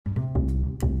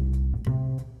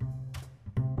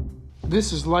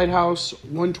This is Lighthouse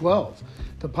 112,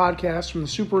 the podcast from the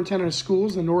Superintendent of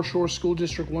Schools in North Shore School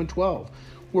District 112.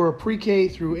 We're a pre-K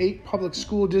through 8 public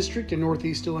school district in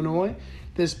Northeast Illinois.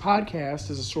 This podcast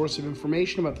is a source of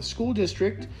information about the school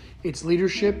district, its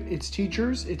leadership, its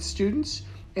teachers, its students,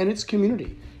 and its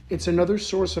community. It's another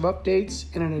source of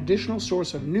updates and an additional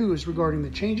source of news regarding the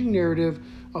changing narrative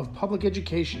of public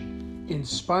education.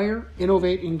 Inspire,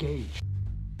 innovate, engage.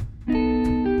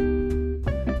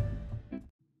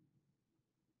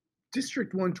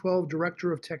 District 112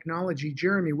 Director of Technology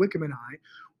Jeremy Wickham and I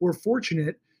were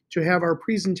fortunate to have our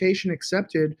presentation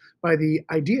accepted by the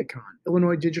IdeaCon,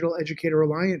 Illinois Digital Educator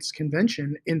Alliance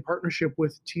Convention, in partnership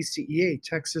with TCEA,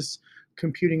 Texas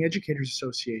Computing Educators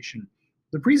Association.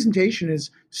 The presentation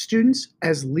is Students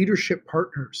as Leadership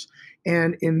Partners.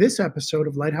 And in this episode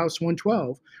of Lighthouse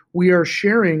 112, we are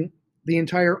sharing the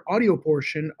entire audio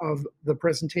portion of the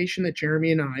presentation that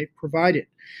Jeremy and I provided.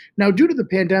 Now, due to the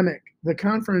pandemic, the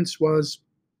conference was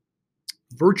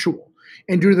virtual.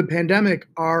 And due to the pandemic,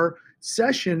 our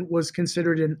session was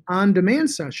considered an on-demand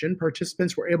session.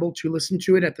 Participants were able to listen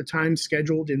to it at the time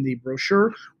scheduled in the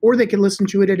brochure, or they could listen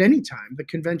to it at any time. The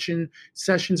convention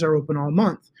sessions are open all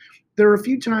month. There are a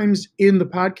few times in the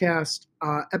podcast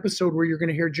episode where you're going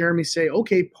to hear Jeremy say,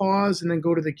 okay, pause, and then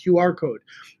go to the QR code.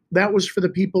 That was for the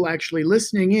people actually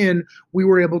listening in. We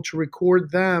were able to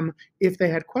record them if they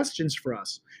had questions for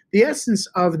us. The essence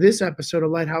of this episode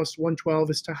of Lighthouse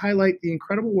 112 is to highlight the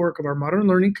incredible work of our Modern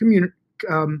Learning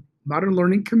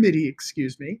Committee,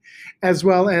 as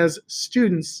well as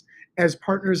students as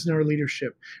partners in our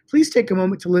leadership. Please take a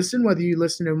moment to listen, whether you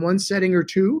listen in one setting or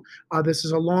two. This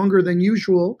is a longer than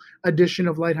usual edition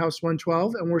of Lighthouse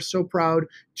 112, and we're so proud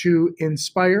to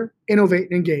inspire, innovate,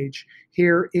 and engage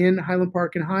here in Highland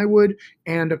Park and Highwood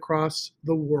and across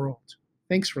the world.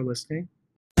 Thanks for listening.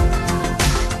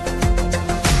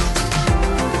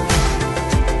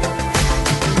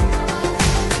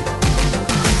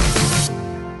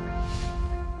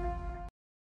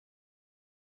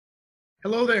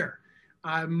 Hello there.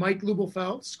 I'm Mike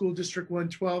Lubelfeld, School District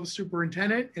 112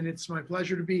 Superintendent, and it's my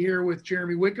pleasure to be here with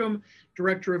Jeremy Wickham,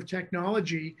 Director of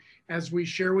Technology, as we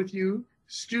share with you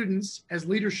students as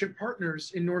leadership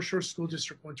partners in North Shore School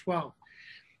District 112.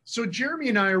 So Jeremy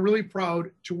and I are really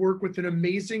proud to work with an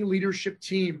amazing leadership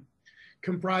team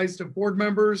comprised of board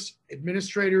members,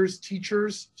 administrators,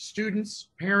 teachers, students,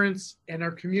 parents, and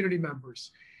our community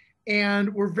members.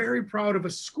 And we're very proud of a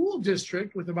school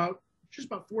district with just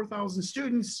about 4,000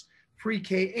 students,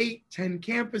 pre-K 8, 10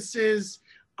 campuses.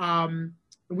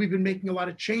 We've been making a lot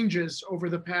of changes over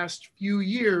the past few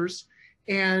years,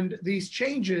 and these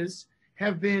changes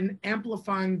have been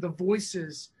amplifying the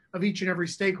voices of each and every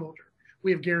stakeholder. We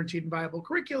have guaranteed and viable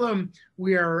curriculum.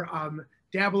 We are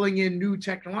dabbling in new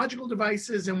technological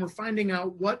devices, and we're finding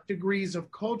out what degrees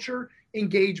of culture,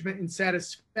 engagement, and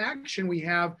satisfaction we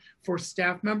have for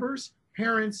staff members,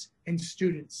 parents, and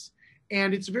students.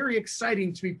 And it's very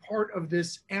exciting to be part of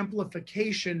this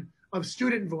amplification of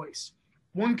student voice.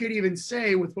 One could even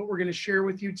say, with what we're going to share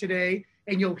with you today,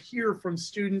 and you'll hear from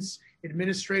students,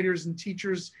 administrators, and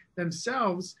teachers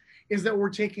themselves, is that we're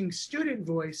taking student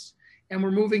voice and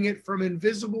we're moving it from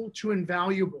invisible to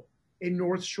invaluable in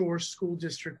North Shore School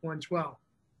District 112.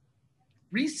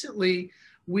 Recently,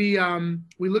 we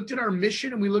looked at our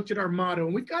mission and we looked at our motto,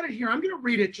 and we've got it here. I'm going to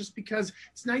read it just because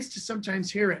it's nice to sometimes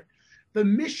hear it. The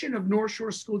mission of North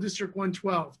Shore School District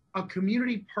 112, a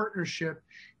community partnership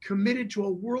committed to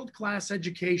a world-class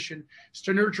education, is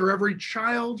to nurture every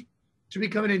child to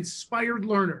become an inspired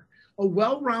learner, a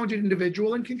well-rounded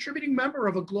individual and contributing member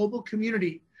of a global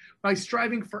community by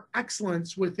striving for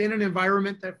excellence within an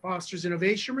environment that fosters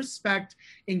innovation, respect,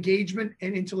 engagement,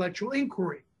 and intellectual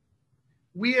inquiry.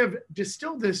 We have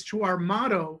distilled this to our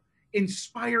motto,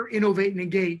 inspire, innovate, and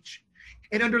engage.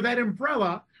 And under that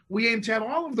umbrella, we aim to have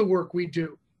all of the work we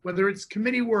do, whether it's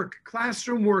committee work,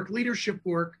 classroom work, leadership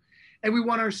work, and we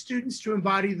want our students to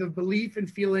embody the belief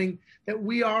and feeling that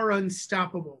we are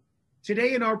unstoppable.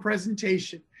 Today in our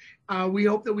presentation, we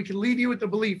hope that we can leave you with the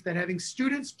belief that having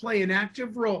students play an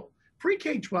active role,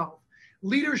 pre-K-12,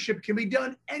 leadership can be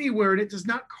done anywhere and it does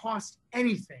not cost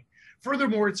anything.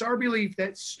 Furthermore, it's our belief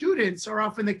that students are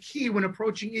often the key when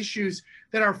approaching issues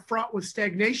that are fraught with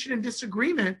stagnation and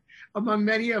disagreement among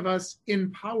many of us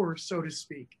in power, so to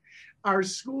speak. Our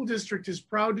school district is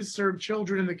proud to serve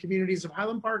children in the communities of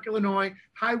Highland Park, Illinois,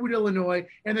 Highwood, Illinois,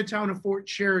 and the town of Fort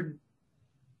Sheridan.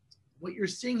 What you're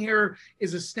seeing here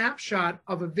is a snapshot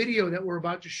of a video that we're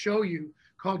about to show you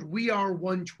called We Are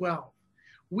 112.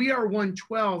 We Are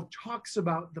 112 talks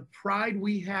about the pride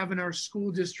we have in our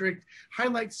school district,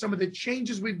 highlights some of the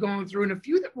changes we've gone through, and a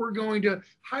few that we're going to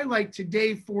highlight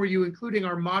today for you, including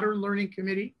our Modern Learning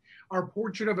Committee, our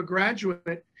Portrait of a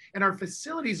Graduate, and our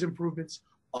facilities improvements,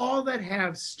 all that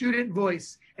have student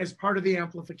voice as part of the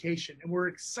amplification. And we're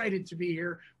excited to be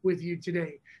here with you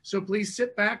today. So please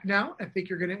sit back now. I think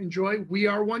you're going to enjoy We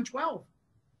Are 112.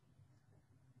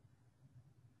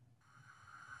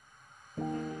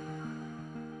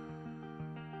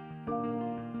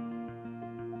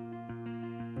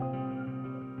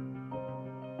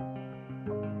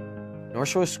 North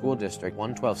Shore School District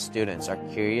 112 students are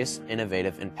curious,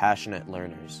 innovative, and passionate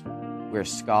learners. We are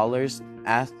scholars,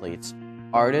 athletes,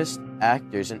 artists,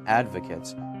 actors, and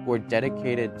advocates who are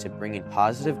dedicated to bringing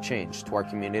positive change to our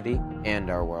community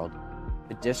and our world.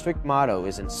 The district motto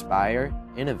is Inspire,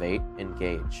 Innovate,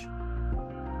 Engage.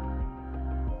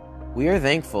 We are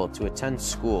thankful to attend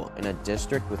school in a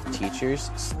district with teachers,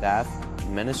 staff,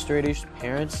 administrators,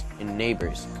 parents, and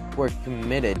neighbors who are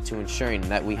committed to ensuring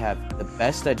that we have the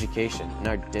best education and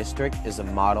our district is a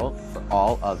model for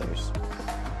all others.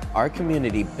 Our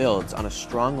community builds on a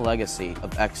strong legacy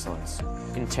of excellence,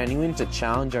 continuing to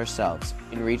challenge ourselves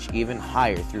and reach even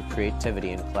higher through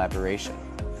creativity and collaboration.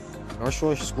 North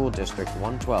Shore School District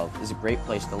 112 is a great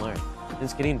place to learn, and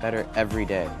it's getting better every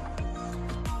day.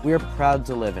 We are proud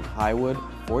to live in Highwood,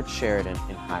 Fort Sheridan,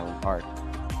 and Highland Park.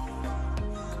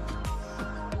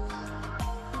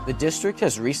 The district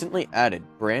has recently added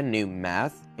brand new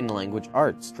math and language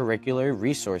arts curricular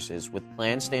resources with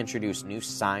plans to introduce new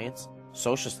science,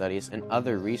 social studies, and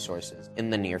other resources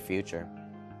in the near future.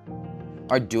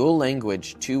 Our dual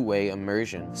language two-way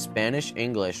immersion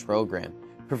Spanish-English program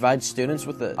provides students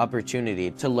with the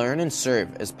opportunity to learn and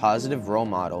serve as positive role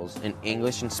models in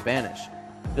English and Spanish,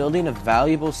 building a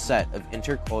valuable set of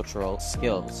intercultural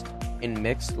skills in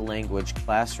mixed language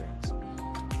classrooms.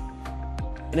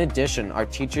 In addition, our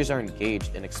teachers are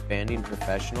engaged in expanding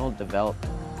professional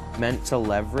development meant to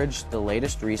leverage the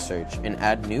latest research and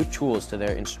add new tools to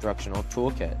their instructional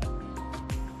toolkit.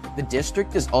 The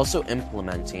district is also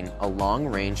implementing a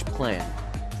long-range plan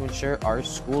to ensure our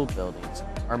school buildings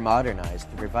are modernized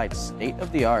to provide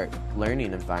state-of-the-art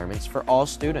learning environments for all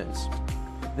students.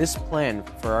 This plan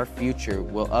for our future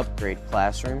will upgrade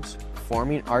classrooms,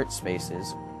 performing art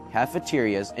spaces,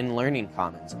 cafeterias, and learning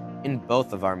commons in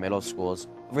both of our middle schools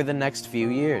over the next few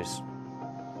years.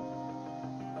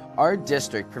 Our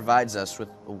district provides us with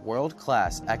a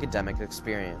world-class academic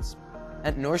experience.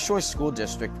 At North Shore School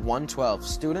District 112,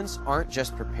 students aren't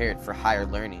just prepared for higher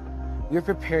learning. We are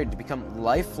prepared to become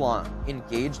lifelong,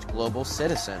 engaged global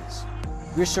citizens.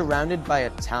 We are surrounded by a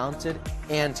talented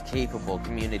and capable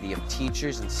community of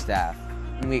teachers and staff,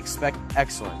 and we expect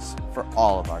excellence for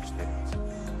all of our students.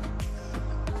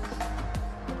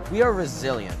 We are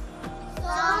resilient.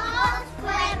 Somos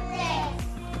fuertes.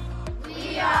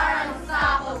 We are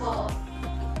unstoppable.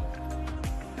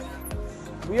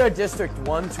 We are District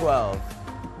 112.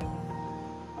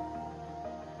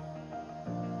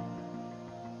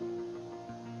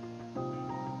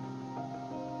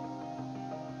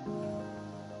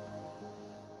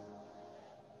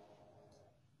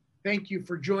 Thank you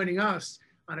for joining us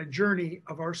on a journey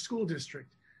of our school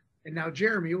district. And now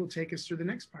Jeremy will take us through the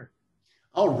next part.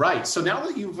 All right, so now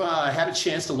that you've had a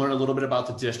chance to learn a little bit about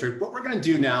the district, what we're going to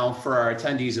do now for our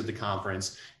attendees of the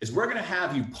conference is we're going to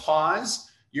have you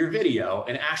pause your video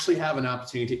and actually have an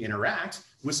opportunity to interact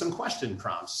with some question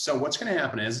prompts. So what's going to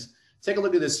happen is, take a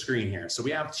look at this screen here. So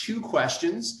we have 2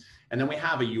 questions, and then we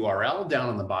have a URL down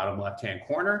on the bottom left-hand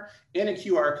corner and a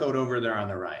QR code over there on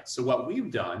the right. So what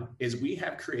we've done is we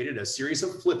have created a series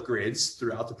of flip grids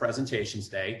throughout the presentation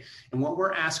today. And what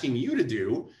we're asking you to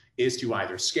do is to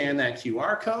either scan that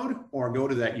QR code or go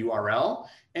to that URL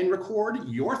and record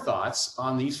your thoughts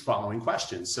on these following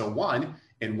questions. So 1,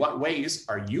 in what ways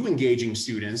are you engaging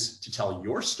students to tell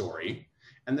your story?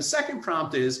 And the second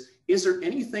prompt is there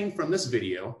anything from this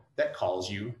video that calls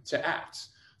you to act?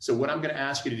 So what I'm going to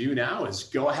ask you to do now is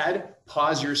go ahead,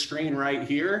 pause your screen right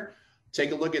here,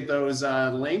 take a look at those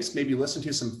links, maybe listen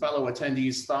to some fellow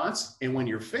attendees' thoughts. And when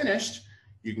you're finished,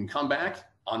 you can come back,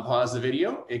 unpause the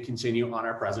video, and continue on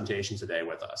our presentation today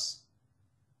with us.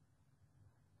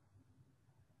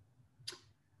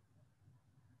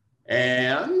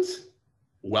 And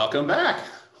welcome back.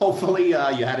 Hopefully you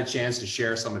had a chance to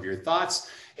share some of your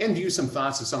thoughts and view some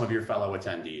thoughts of some of your fellow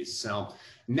attendees. So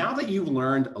now that you've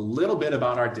learned a little bit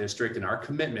about our district and our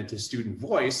commitment to student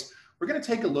voice, we're going to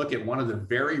take a look at one of the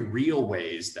very real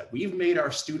ways that we've made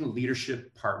our student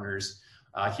leadership partners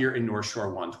here in North Shore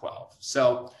 112.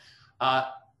 So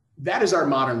that is our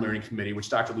Modern Learning Committee, which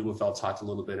Dr. Lubelfeld talked a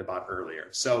little bit about earlier.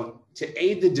 So to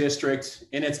aid the district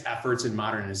in its efforts in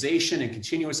modernization and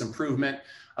continuous improvement,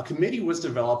 a committee was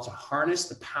developed to harness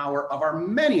the power of our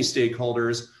many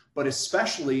stakeholders, but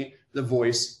especially the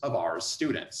voice of our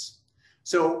students.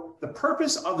 So the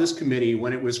purpose of this committee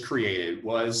when it was created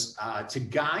was to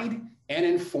guide and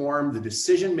inform the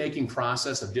decision-making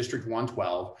process of District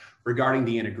 112 regarding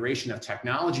the integration of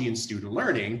technology in student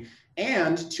learning,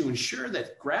 and to ensure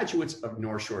that graduates of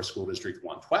North Shore School District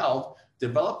 112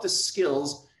 develop the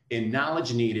skills and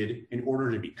knowledge needed in order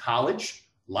to be college,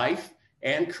 life,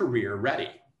 and career ready.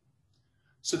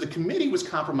 So the committee was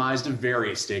comprised of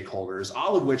various stakeholders,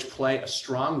 all of which play a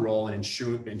strong role in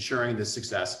ensuring the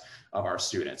success of our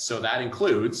students. So that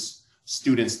includes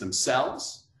students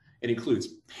themselves, it includes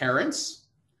parents,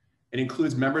 it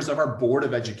includes members of our Board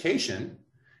of Education,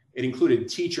 it included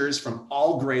teachers from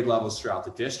all grade levels throughout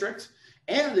the district,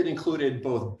 and it included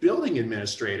both building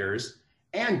administrators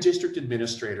and district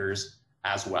administrators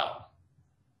as well.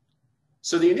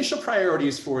 So the initial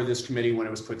priorities for this committee when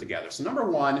it was put together. So number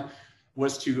one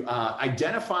was to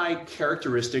identify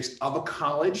characteristics of a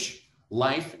college,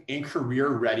 life, and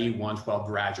career-ready 112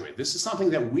 graduate. This is something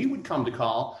that we would come to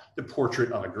call the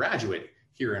portrait of a graduate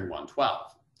here in 112.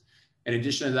 In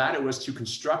addition to that, it was to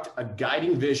construct a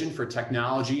guiding vision for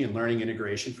technology and learning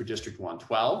integration for District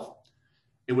 112.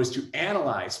 It was to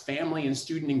analyze family and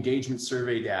student engagement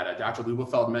survey data. Dr.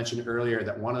 Lubelfeld mentioned earlier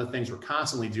that one of the things we're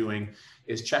constantly doing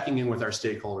is checking in with our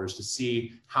stakeholders to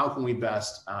see how can we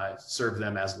best serve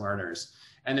them as learners.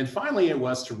 And then finally, it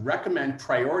was to recommend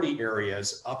priority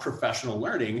areas of professional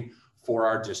learning for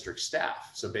our district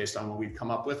staff. So based on what we'd come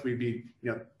up with, we'd be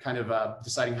kind of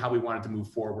deciding how we wanted to move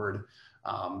forward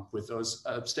with those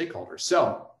stakeholders.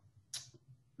 So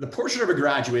the portrait of a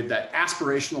graduate, that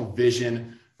aspirational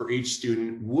vision for each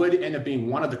student, would end up being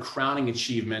one of the crowning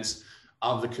achievements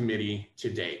of the committee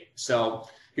to date. So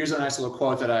here's a nice little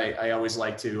quote that I always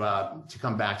like to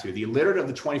come back to. The illiterate of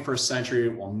the 21st century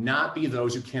will not be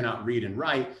those who cannot read and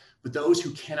write, but those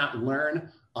who cannot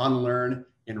learn, unlearn,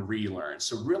 and relearn.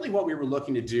 So really what we were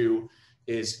looking to do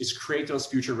is create those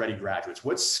future ready graduates.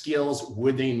 What skills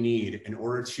would they need in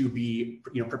order to be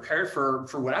prepared for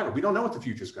whatever? We don't know what the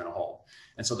future is going to hold.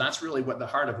 And so that's really what the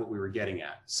heart of what we were getting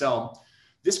at. So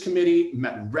this committee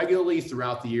met regularly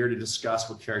throughout the year to discuss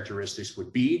what characteristics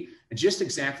would be and just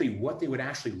exactly what they would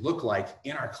actually look like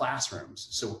in our classrooms.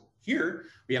 So here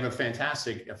we have a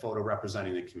fantastic photo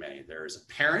representing the committee. There's a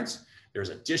parent, there's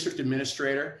a district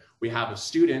administrator, we have a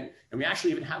student, and we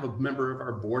actually even have a member of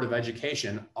our Board of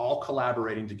Education all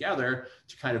collaborating together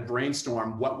to kind of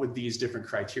brainstorm what would these different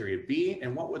criteria be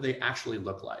and what would they actually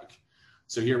look like.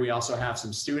 So here we also have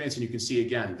some students, and you can see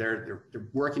again, they're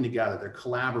working together, they're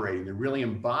collaborating, they're really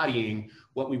embodying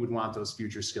what we would want those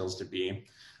future skills to be.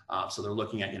 So they're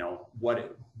looking at,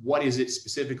 what is it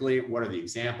specifically, what are the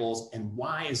examples, and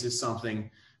why is this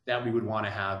something that we would want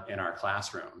to have in our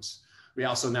classrooms? We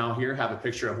also now here have a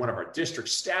picture of one of our district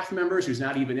staff members who's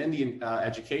not even in the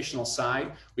educational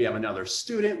side. We have another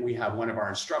student, we have one of our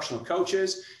instructional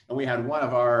coaches, and we had one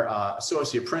of our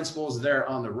associate principals there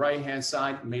on the right-hand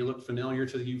side. It may look familiar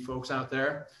to you folks out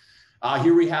there.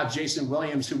 Here we have Jason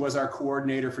Williams, who was our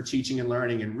coordinator for teaching and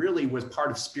learning and really was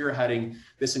part of spearheading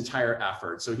this entire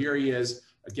effort. So here he is,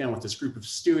 again, with this group of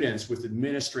students, with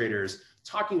administrators,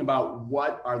 talking about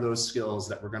what are those skills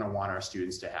that we're going to want our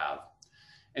students to have.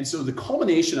 And so the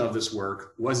culmination of this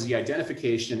work was the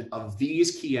identification of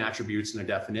these key attributes and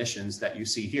their definitions that you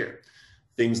see here.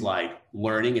 Things like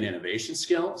learning and innovation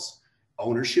skills,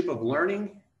 ownership of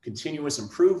learning, continuous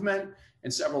improvement,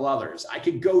 and several others. I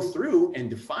could go through and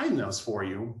define those for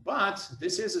you, but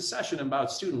this is a session about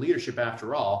student leadership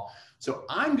after all. So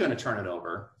I'm going to turn it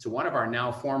over to one of our now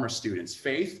former students,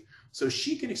 Faith, so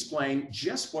she can explain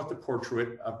just what the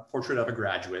portrait of a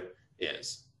graduate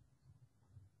is.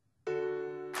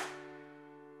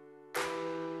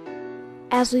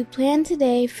 As we plan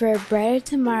today for a brighter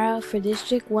tomorrow for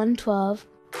District 112,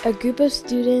 a group of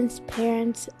students,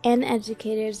 parents, and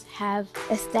educators have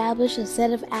established a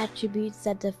set of attributes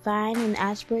that define an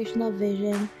aspirational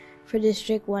vision for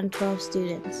District 112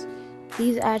 students.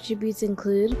 These attributes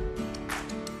include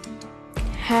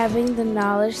having the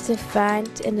knowledge to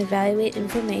find and evaluate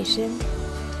information,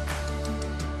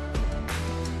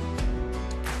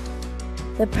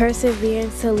 the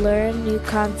perseverance to learn new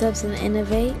concepts and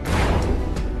innovate,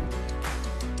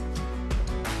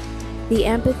 the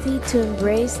empathy to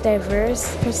embrace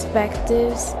diverse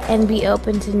perspectives and be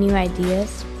open to new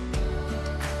ideas,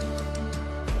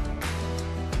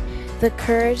 the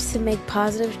courage to make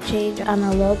positive change on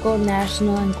a local,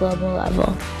 national, and global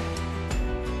level.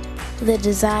 the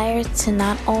desire to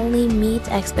not only meet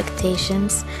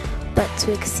expectations, but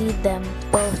to exceed them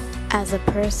both as a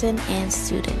person and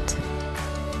student.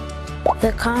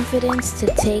 The confidence to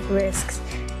take risks,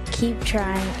 keep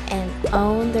trying, and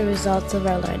own the results of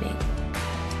our learning.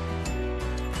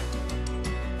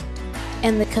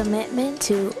 And the commitment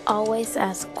to always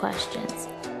ask questions,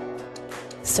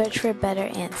 search for better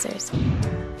answers,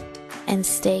 and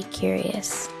stay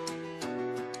curious.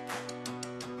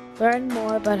 Learn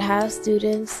more about how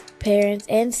students, parents,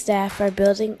 and staff are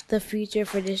building the future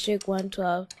for District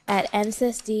 112 at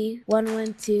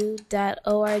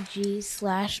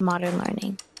nsd112.org/modern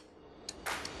learning.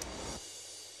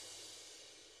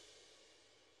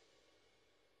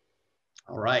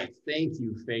 All right, thank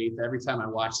you, Faith. Every time I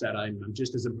watch that, I'm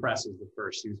just as impressed as the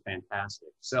first. She was fantastic.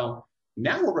 So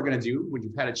now what we're going to do, when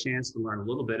you've had a chance to learn a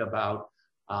little bit about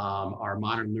our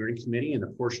Modern Learning Committee and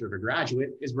the portrait of a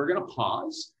graduate, is we're going to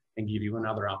pause and give you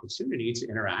another opportunity to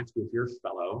interact with your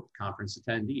fellow conference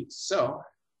attendees. So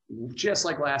just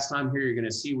like last time here, you're going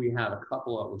to see we have a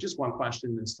couple of, just one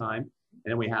question this time,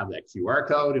 and then we have that QR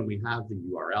code and we have the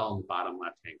URL in the bottom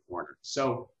left-hand corner.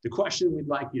 So the question we'd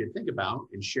like you to think about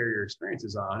and share your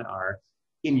experiences on are,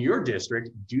 in your district,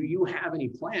 do you have any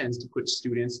plans to put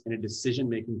students in a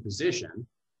decision-making position?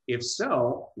 If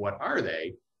so, what are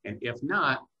they? And if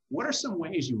not, what are some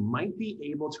ways you might be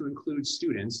able to include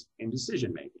students in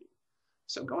decision-making?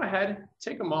 So go ahead,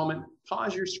 take a moment,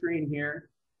 pause your screen here,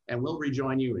 and we'll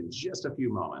rejoin you in just a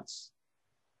few moments.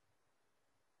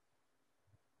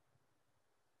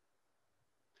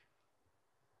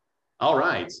 All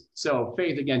right, so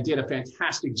Faith again did a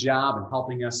fantastic job in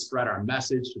helping us spread our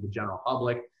message to the general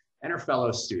public and our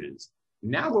fellow students.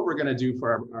 Now what we're gonna do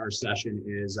for our session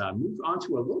is move on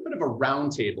to a little bit of a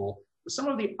roundtable with some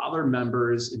of the other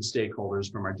members and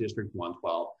stakeholders from our District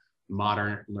 112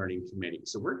 Modern Learning Committee.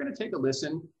 So we're gonna take a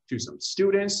listen to some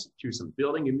students, to some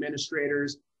building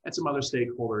administrators, and some other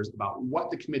stakeholders about what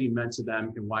the committee meant to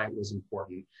them and why it was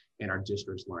important in our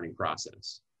district's learning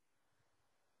process.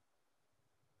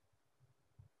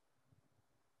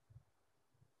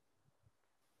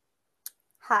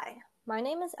 Hi, my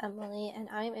name is Emily, and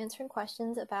I am answering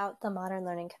questions about the Modern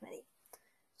Learning Committee.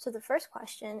 So the first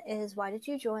question is, why did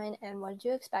you join and what did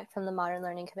you expect from the Modern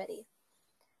Learning Committee?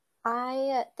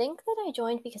 I think that I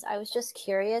joined because I was just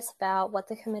curious about what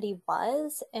the committee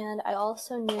was, and I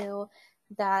also knew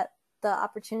that the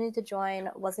opportunity to join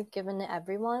wasn't given to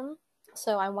everyone,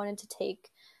 so I wanted to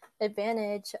take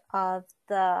advantage of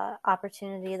the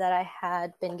opportunity that I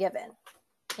had been given.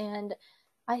 And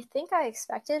I think I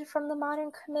expected from the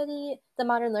Modern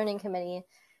Learning Committee,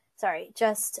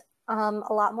 just a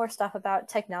lot more stuff about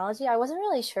technology. I wasn't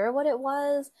really sure what it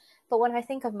was, but when I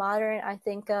think of modern, I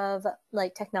think of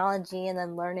like technology and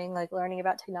then learning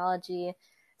about technology,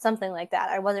 something like that.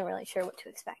 I wasn't really sure what to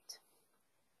expect.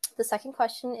 The second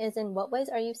question is, in what ways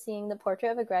are you seeing the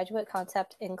portrait of a graduate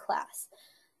concept in class?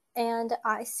 And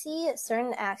I see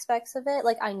certain aspects of it,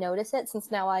 like I notice it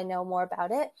since now I know more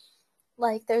about it.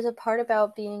 Like there's a part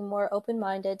about being more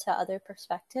open-minded to other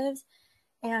perspectives.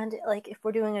 And like if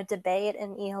we're doing a debate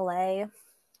in ELA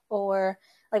or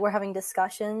like we're having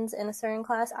discussions in a certain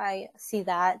class, I see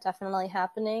that definitely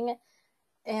happening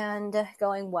and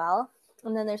going well.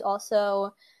 And then there's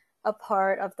also a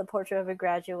part of the portrait of a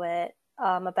graduate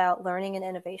about learning and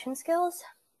innovation skills.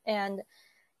 And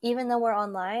even though we're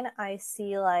online, I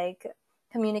see like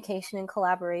communication and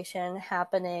collaboration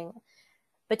happening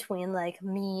between like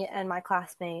me and my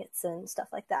classmates and stuff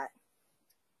like that.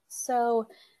 So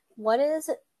what is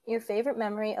your favorite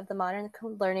memory of the Modern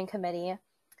Learning Committee?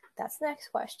 That's the next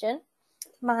question.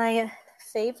 My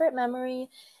favorite memory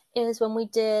is when we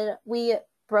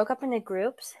broke up into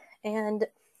groups and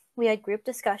we had group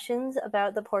discussions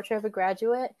about the portrait of a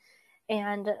graduate,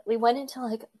 and we went into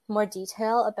like more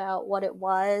detail about what it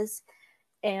was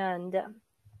and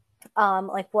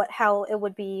like how it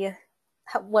would be,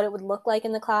 what it would look like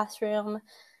in the classroom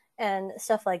and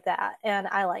stuff like that. And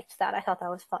I liked that. I thought that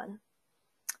was fun.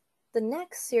 The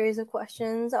next series of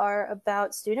questions are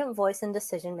about student voice and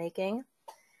decision making.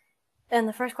 And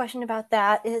the first question about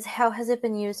that is, how has it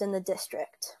been used in the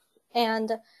district?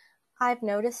 And I've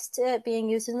noticed it being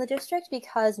used in the district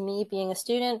because me being a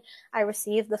student, I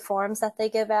receive the forms that they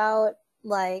give out,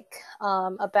 like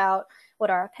about what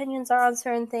our opinions are on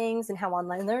certain things and how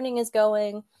online learning is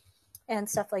going and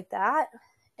stuff like that.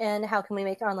 And how can we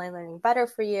make online learning better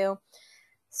for you?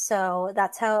 So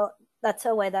that's a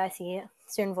way that I see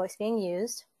student voice being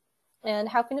used. And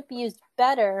how can it be used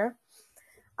better?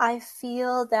 I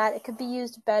feel that it could be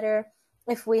used better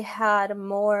if we had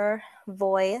more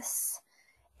voice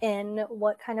in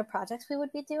what kind of projects we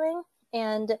would be doing.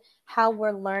 and how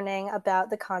we're learning about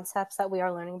the concepts that we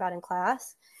are learning about in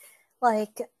class.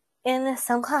 Like in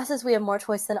some classes, we have more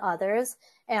choice than others,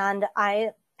 and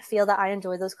I feel that I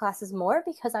enjoy those classes more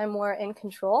because I'm more in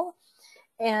control,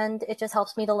 and it just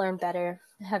helps me to learn better,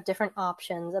 have different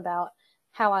options about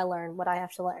how I learn what I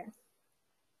have to learn.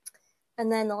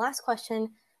 And then the last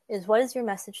question is, what is your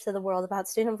message to the world about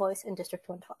student voice in District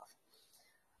 112?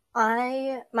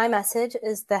 My message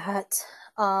is that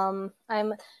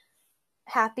I'm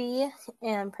happy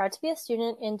and proud to be a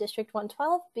student in District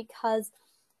 112 because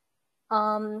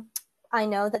I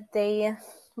know that they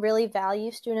really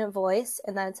value student voice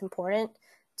and that it's important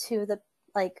to the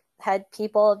head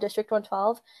people of District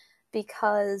 112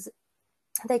 because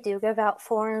they do give out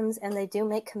forums and they do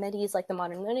make committees like the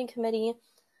Modern Learning Committee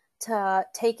to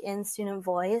take in student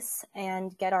voice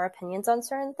and get our opinions on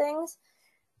certain things.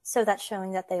 So that's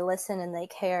showing that they listen and they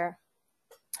care.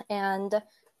 And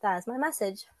that is my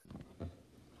message.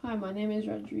 Hi, my name is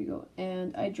Rodrigo,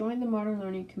 and I joined the Modern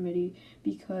Learning Committee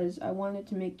because I wanted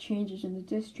to make changes in the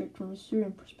district from a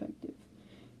student perspective.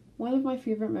 One of my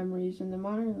favorite memories in the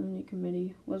Modern Learning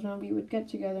Committee was when we would get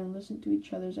together and listen to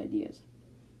each other's ideas.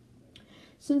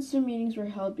 Since the meetings were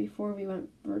held before we went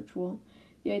virtual,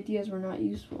 the ideas were not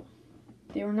useful.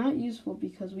 They were not useful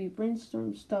because we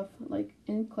brainstormed stuff like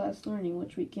in-class learning,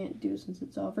 which we can't do since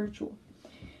it's all virtual.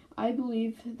 I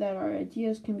believe that our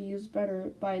ideas can be used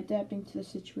better by adapting to the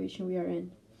situation we are in.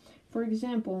 For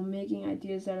example, making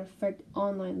ideas that affect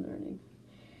online learning.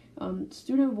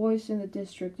 Student voice in the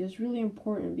district is really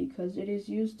important because it is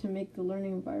used to make the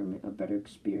learning environment a better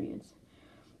experience.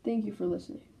 Thank you for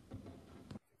listening.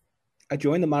 I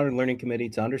joined the Modern Learning Committee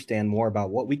to understand more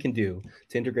about what we can do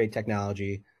to integrate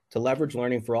technology to leverage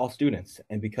learning for all students,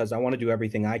 and because I want to do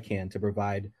everything I can to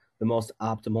provide the most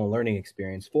optimal learning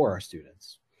experience for our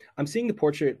students. I'm seeing the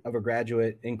portrait of a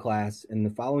graduate in class in the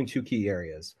following two key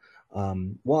areas.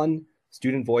 One,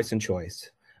 student voice and choice.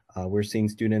 We're seeing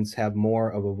students have more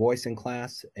of a voice in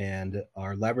class, and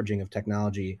our leveraging of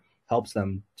technology helps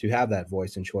them to have that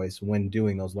voice and choice when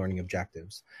doing those learning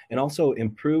objectives. And also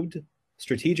improved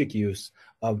strategic use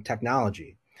of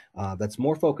technology that's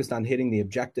more focused on hitting the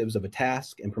objectives of a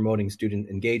task and promoting student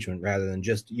engagement rather than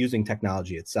just using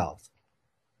technology itself.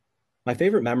 My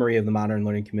favorite memory of the Modern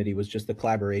Learning Committee was just the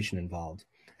collaboration involved.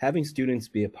 Having students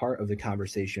be a part of the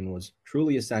conversation was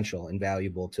truly essential and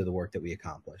valuable to the work that we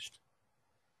accomplished.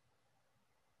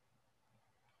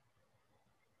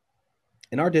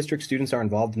 In our district, students are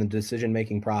involved in the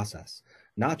decision-making process,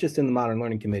 not just in the Modern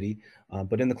Learning Committee,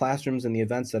 but in the classrooms and the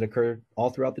events that occur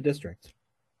all throughout the district.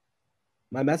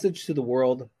 My message to the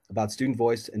world about student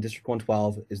voice in District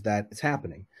 112 is that it's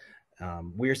happening.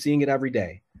 We are seeing it every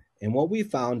day. And what we've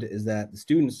found is that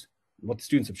what the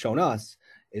students have shown us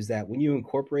is that when you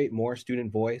incorporate more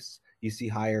student voice, you see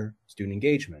higher student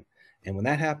engagement. And when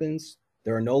that happens,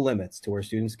 there are no limits to where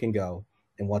students can go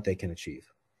and what they can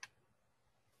achieve.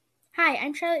 Hi,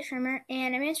 I'm Charlotte Shermer,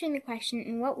 and I'm answering the question,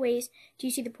 in what ways do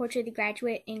you see the portrait of the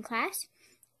graduate in class?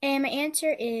 And my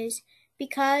answer is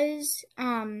because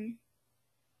we're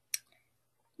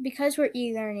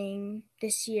e-learning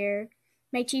this year,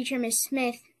 my teacher, Miss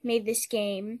Smith, made this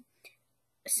game,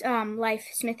 Life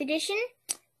Smith Edition,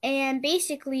 and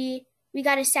basically we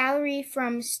got a salary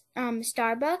from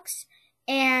Starbucks,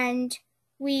 and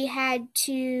we had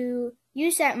to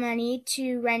use that money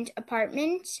to rent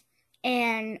apartments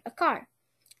and a car,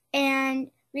 and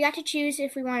we got to choose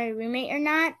if we wanted a roommate or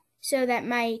not, so that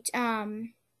might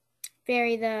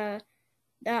vary the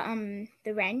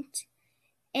rent.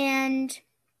 And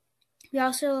we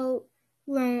also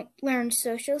learned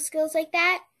social skills like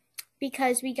that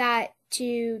because we got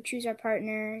to choose our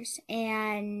partners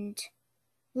and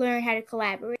learn how to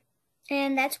collaborate.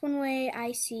 And that's one way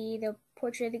I see the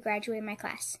portrait of the graduate in my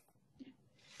class.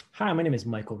 Hi, my name is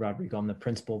Michael Rodrigo. I'm the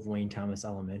principal of Wayne Thomas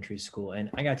Elementary School. And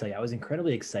I got to tell you, I was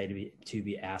incredibly excited to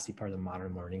be asked to be part of the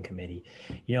Modern Learning Committee.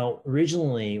 You know,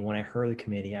 originally when I heard the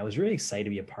committee, I was really excited to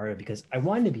be a part of it because I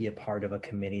wanted to be a part of a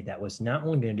committee that was not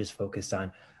only going to just focus on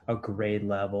a grade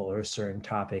level or a certain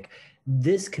topic.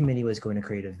 This committee was going to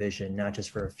create a vision, not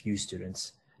just for a few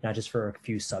students, not just for a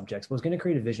few subjects, but was going to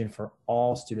create a vision for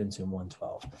all students in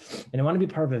 112. And I want to be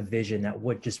part of a vision that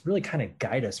would just really kind of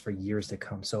guide us for years to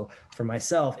come. So for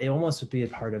myself, it almost would be a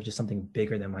part of just something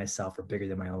bigger than myself or bigger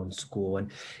than my own school.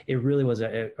 And it really was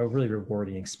a really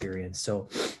rewarding experience. So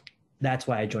that's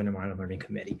why I joined the Modern Learning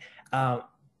Committee.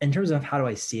 In terms of how do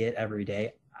I see it every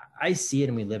day, I see it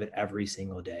and we live it every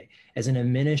single day. As an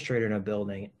administrator in a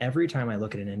building, every time I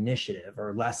look at an initiative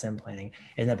or lesson planning,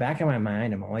 in the back of my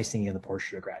mind, I'm always thinking of the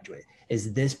portrait of graduate.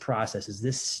 Is this process, is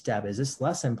this step, is this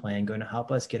lesson plan going to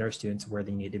help us get our students where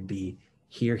they need to be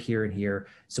here, here, and here.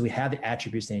 So we have the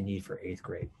attributes they need for 8th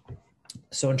grade.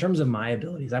 So in terms of my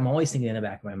abilities, I'm always thinking in the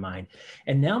back of my mind,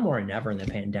 and now more than ever in the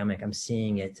pandemic, I'm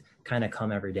seeing it kind of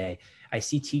come every day. I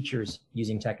see teachers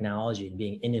using technology and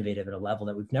being innovative at a level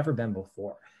that we've never been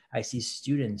before. I see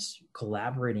students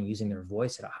collaborating, using their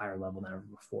voice at a higher level than ever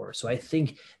before. So I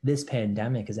think this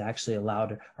pandemic has actually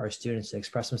allowed our students to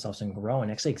express themselves and grow,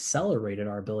 and actually accelerated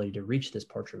our ability to reach this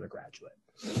portrait of a graduate.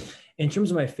 In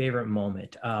terms of my favorite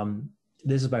moment,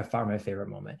 this is by far my favorite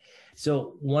moment.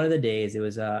 So one of the days, it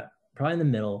was probably in the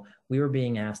middle, we were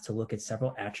being asked to look at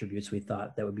several attributes we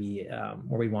thought that would be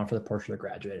what we want for the portrait of the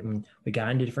graduate. And we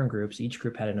got into different groups. Each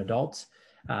group had an adult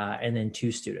and then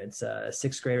 2 students, a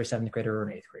 6th grader, 7th grader, or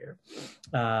an 8th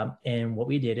grader. And what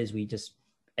we did is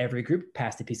every group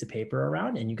passed a piece of paper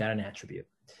around and you got an attribute.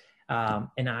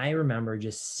 And I remember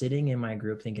just sitting in my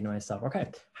group thinking to myself, okay,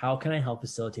 how can I help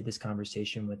facilitate this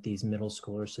conversation with these middle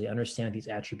schoolers so they understand what these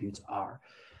attributes are?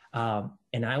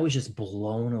 And I was just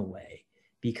blown away,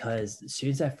 because as soon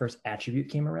as that first attribute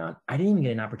came around, I didn't even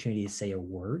get an opportunity to say a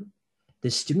word. The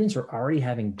students were already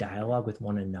having dialogue with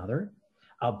one another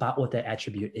about what that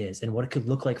attribute is and what it could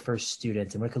look like for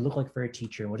students and what it could look like for a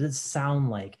teacher and what does it sound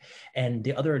like. And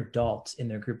the other adults in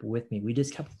their group with me, we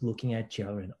just kept looking at each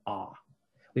other in awe.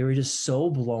 We were just so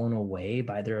blown away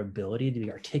by their ability to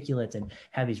be articulate and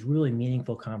have these really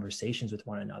meaningful conversations with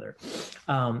one another.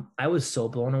 I was so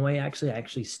blown away, actually. I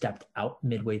actually stepped out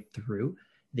midway through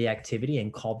the activity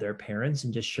and called their parents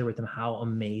and just shared with them how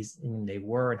amazing they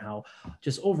were and how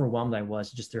just overwhelmed I was,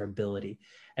 just their ability.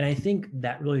 And I think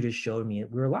that really just showed me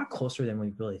we're a lot closer than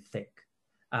we really think.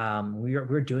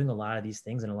 We're doing a lot of these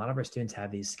things, and a lot of our students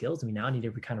have these skills, and we now need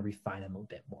to kind of refine them a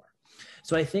bit more.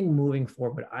 So I think moving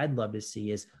forward, what I'd love to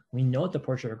see is we know what the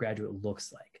portrait of a graduate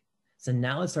looks like. So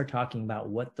now let's start talking about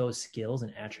what those skills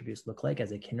and attributes look like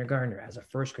as a kindergartner, as a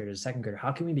 1st grader, as a 2nd grader.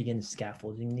 How can we begin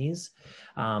scaffolding these?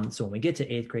 So when we get to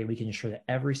 8th grade, we can ensure that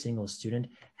every single student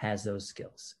has those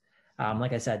skills.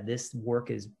 Like I said, this work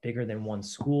is bigger than one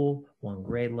school, one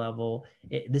grade level.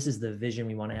 This is the vision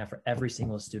we want to have for every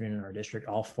single student in our district,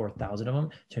 all 4,000 of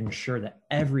them, to ensure that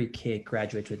every kid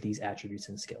graduates with these attributes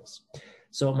and skills.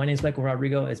 So my name is Michael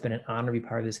Rodrigo. It's been an honor to be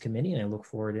part of this committee, and I look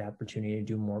forward to the opportunity to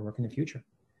do more work in the future.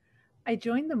 I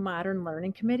joined the Modern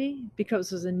Learning Committee because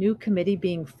there's a new committee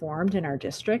being formed in our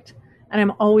district, and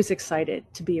I'm always excited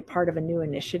to be a part of a new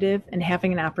initiative and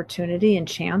having an opportunity and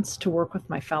chance to work with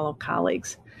my fellow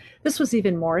colleagues. This was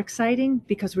even more exciting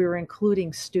because we were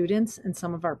including students and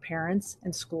some of our parents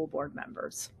and school board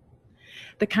members.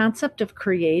 The concept of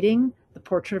creating the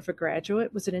portrait of a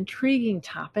graduate was an intriguing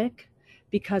topic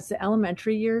because the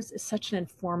elementary years is such an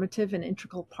informative and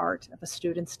integral part of a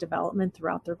student's development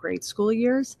throughout their grade school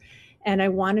years. And I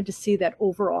wanted to see that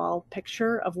overall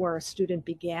picture of where a student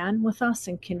began with us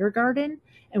in kindergarten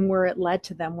and where it led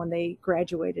to them when they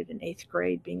graduated in 8th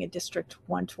grade, being a District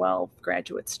 112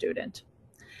 graduate student.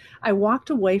 I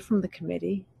walked away from the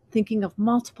committee thinking of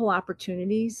multiple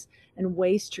opportunities and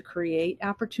ways to create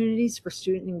opportunities for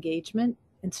student engagement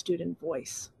and student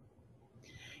voice.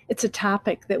 It's a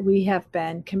topic that we have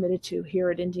been committed to here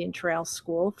at Indian Trail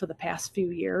School for the past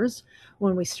few years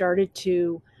when we started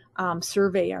to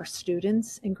survey our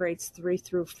students in grades 3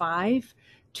 through 5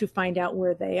 to find out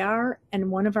where they are. And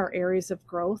one of our areas of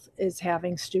growth is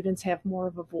having students have more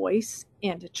of a voice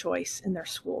and a choice in their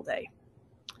school day.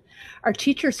 Our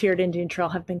teachers here at Indian Trail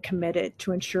have been committed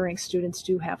to ensuring students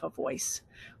do have a voice.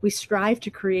 We strive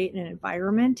to create an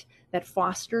environment that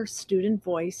fosters student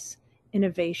voice,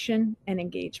 innovation, and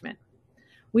engagement.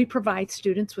 We provide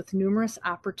students with numerous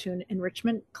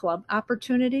enrichment club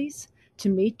opportunities to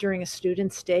meet during a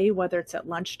student's day, whether it's at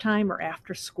lunchtime or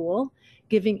after school,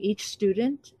 giving each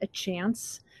student a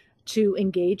chance to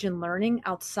engage in learning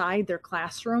outside their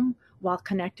classroom while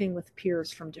connecting with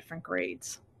peers from different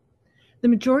grades. The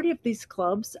majority of these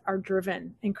clubs are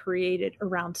driven and created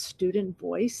around student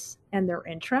voice and their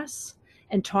interests,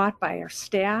 and taught by our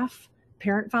staff,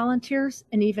 parent volunteers,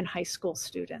 and even high school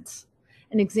students.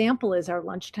 An example is our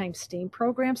lunchtime STEAM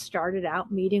program started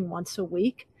out meeting once a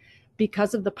week.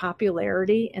 Because of the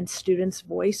popularity and students'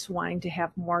 voice wanting to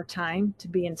have more time to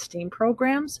be in STEAM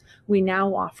programs, we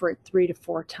now offer it 3 to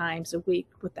 4 times a week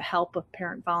with the help of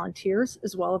parent volunteers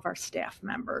as well as our staff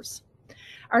members.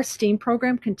 Our STEAM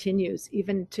program continues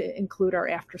even to include our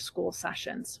after-school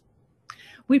sessions.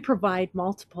 We provide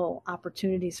multiple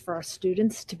opportunities for our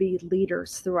students to be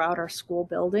leaders throughout our school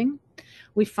building.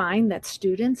 We find that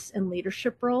students in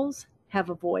leadership roles have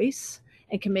a voice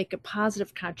and can make a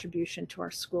positive contribution to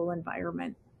our school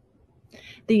environment.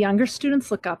 The younger students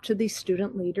look up to these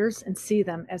student leaders and see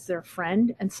them as their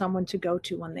friend and someone to go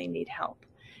to when they need help.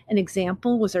 An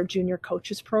example was our Junior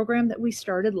Coaches program that we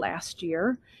started last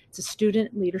year. It's a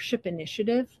student leadership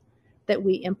initiative that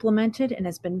we implemented and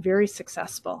has been very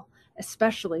successful,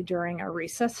 especially during our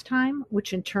recess time,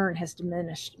 which in turn has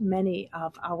diminished many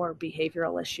of our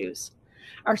behavioral issues.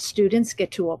 Our students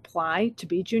get to apply to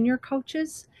be junior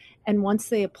coaches, and once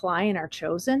they apply and are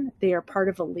chosen, they are part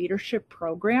of a leadership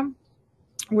program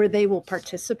where they will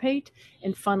participate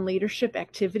in fun leadership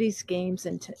activities, games,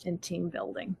 and team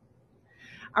building.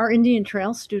 Our Indian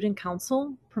Trail Student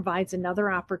Council provides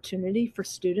another opportunity for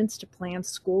students to plan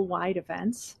school-wide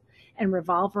events and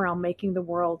revolve around making the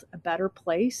world a better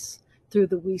place through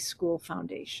the We School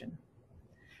Foundation.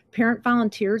 Parent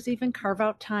volunteers even carve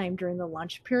out time during the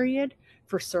lunch period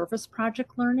for service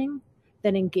project learning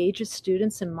that engages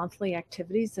students in monthly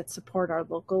activities that support our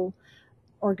local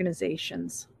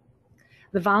organizations.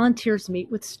 The volunteers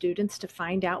meet with students to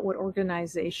find out what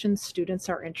organizations students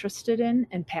are interested in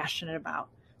and passionate about,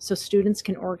 so students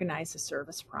can organize a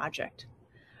service project.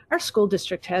 Our school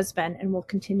district has been and will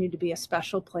continue to be a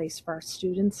special place for our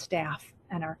students, staff,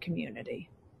 and our community.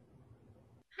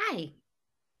 Hi,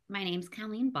 my name's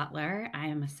Colleen Butler. I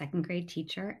am a second grade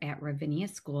teacher at Ravinia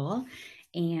School,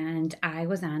 and I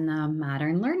was on the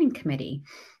Modern Learning Committee.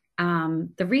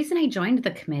 The reason I joined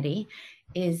the committee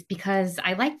is because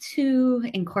I like to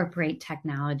incorporate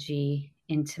technology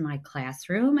into my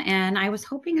classroom, and I was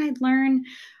hoping I'd learn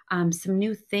some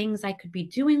new things I could be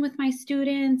doing with my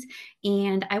students,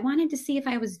 and I wanted to see if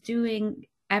I was doing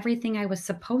everything I was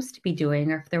supposed to be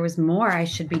doing or if there was more I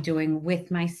should be doing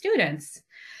with my students.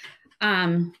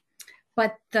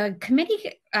 But the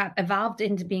committee evolved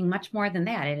into being much more than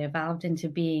that. It evolved into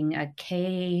being a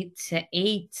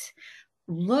K-8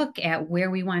 look at where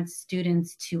we want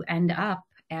students to end up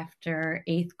after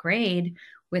 8th grade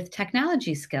with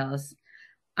technology skills.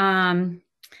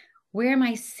 Where am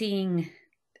I seeing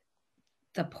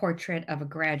the portrait of a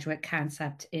graduate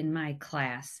concept in my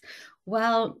class?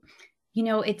 Well, you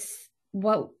know, it's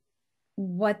what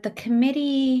the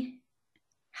committee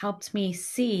helped me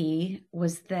see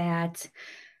was that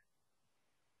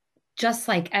just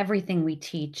like everything we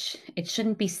teach, it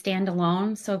shouldn't be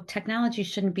standalone. So technology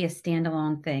shouldn't be a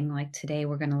standalone thing. Like today,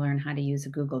 we're going to learn how to use a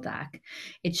Google Doc.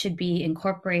 It should be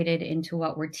incorporated into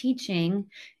what we're teaching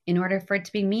in order for it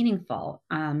to be meaningful.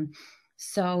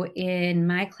 So in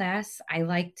my class, I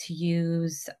like to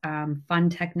use fun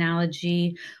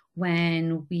technology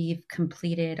when we've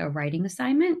completed a writing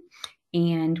assignment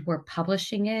and we're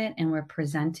publishing it and we're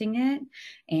presenting it,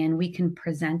 and we can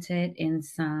present it in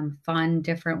some fun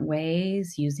different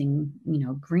ways using, you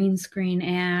know, green screen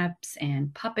apps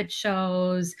and puppet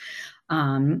shows.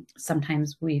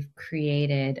 Sometimes we've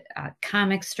created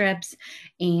comic strips,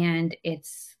 and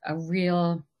it's a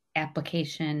real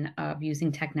application of using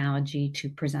technology to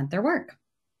present their work.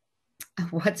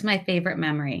 What's my favorite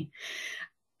memory?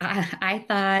 I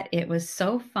thought it was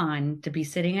so fun to be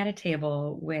sitting at a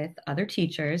table with other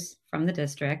teachers from the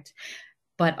district,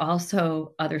 but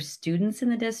also other students in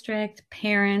the district,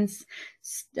 parents,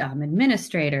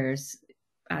 administrators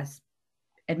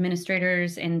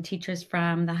and teachers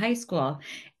from the high school.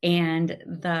 And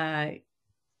the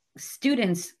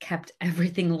students kept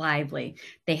everything lively.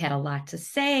 They had a lot to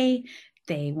say.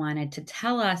 They wanted to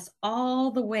tell us all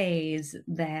the ways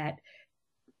that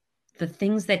the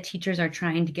things that teachers are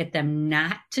trying to get them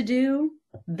not to do,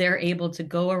 they're able to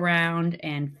go around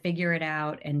and figure it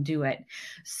out and do it.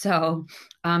 So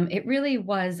it really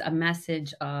was a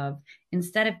message of,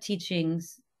 instead of teaching,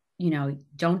 you know,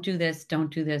 don't do this,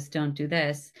 don't do this, don't do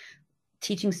this,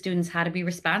 teaching students how to be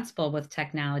responsible with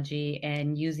technology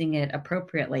and using it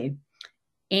appropriately.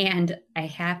 And I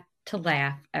have to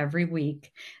laugh every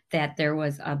week that there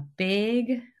was a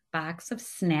big box of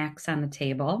snacks on the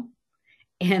table,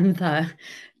 and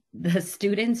the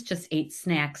students just ate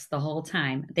snacks the whole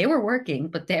time. They were working,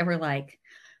 but they were like,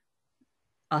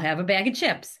 I'll have a bag of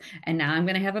chips, and now I'm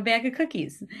going to have a bag of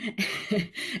cookies,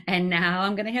 and now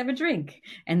I'm going to have a drink,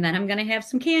 and then I'm going to have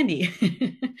some candy.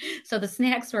 So the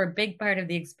snacks were a big part of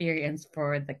the experience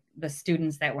for the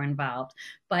students that were involved.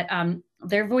 But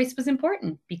their voice was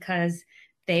important because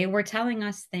they were telling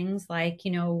us things like, you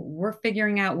know, we're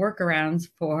figuring out workarounds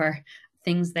for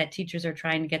things that teachers are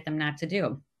trying to get them not to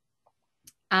do.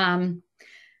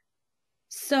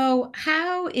 So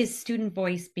how is student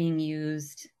voice being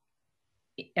used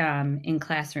in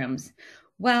classrooms?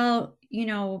 Well, you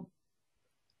know,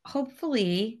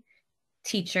 hopefully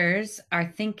teachers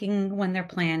are thinking when they're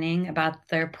planning about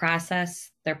their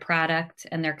process, their product,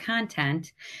 and their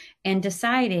content, and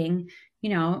deciding,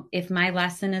 you know, if my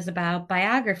lesson is about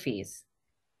biographies,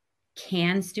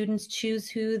 can students choose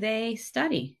who they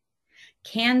study?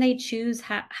 Can they choose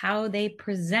how they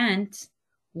present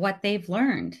what they've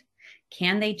learned?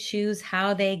 Can they choose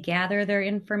how they gather their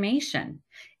information?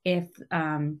 If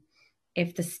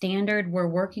the standard we're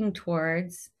working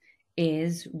towards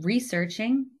is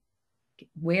researching,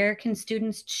 where can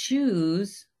students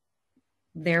choose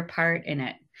their part in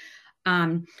it?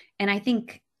 And I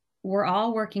think we're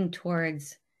all working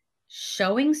towards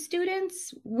showing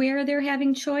students where they're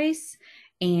having choice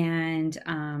and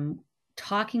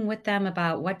talking with them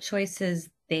about what choices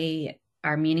they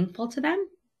are meaningful to them.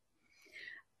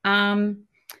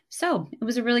 So it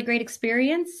was a really great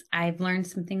experience. I've learned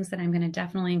some things that I'm going to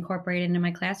definitely incorporate into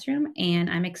my classroom, and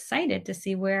I'm excited to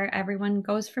see where everyone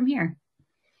goes from here.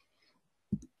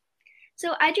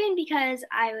 So I joined because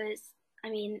I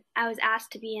was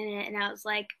asked to be in it, and I was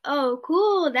like, oh,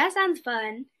 cool, that sounds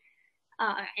fun.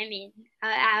 I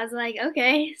was like,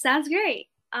 okay, sounds great.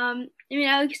 I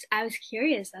was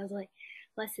curious. I was like,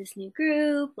 what's this new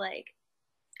group? Like,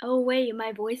 oh, wait,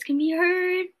 my voice can be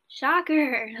heard?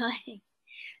 Shocker. Like,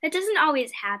 that doesn't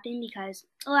always happen because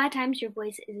a lot of times your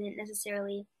voice isn't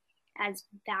necessarily as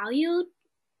valued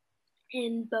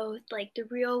in both like the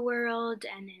real world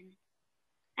and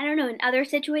in other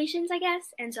situations, I guess.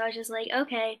 And so I was just like,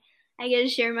 okay, I get to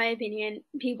share my opinion.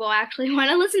 People actually want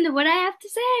to listen to what I have to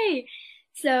say.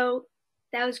 So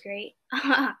that was great.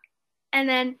 And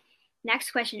then next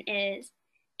question is,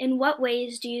 in what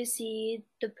ways do you see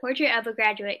the portrait of a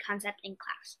graduate concept in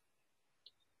class?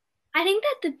 I think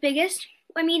that the biggest,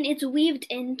 it's weaved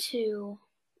into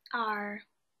our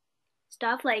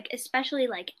stuff, like especially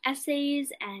like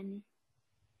essays and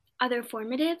other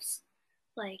formatives,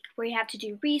 like where you have to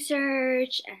do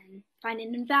research and find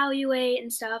and evaluate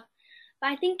and stuff.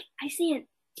 But I think I see it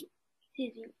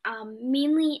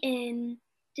mainly in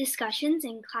discussions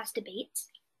and class debates,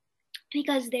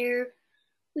 because there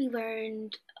we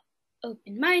learned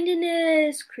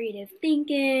open-mindedness, creative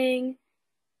thinking,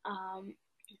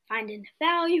 find and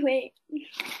evaluate,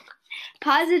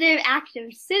 positive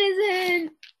active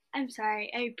citizen. I'm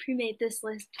sorry, I pre-made this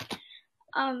list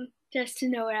just to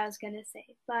know what I was gonna say.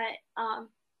 But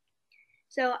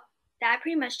so that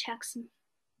pretty much checks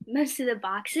most of the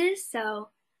boxes. So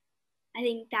I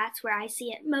think that's where I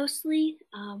see it mostly.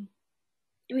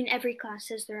 Every class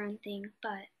has their own thing,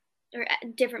 or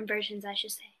different versions, I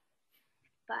should say.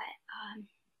 But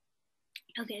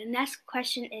okay, the next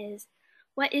question is,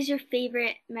 what is your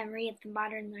favorite memory of the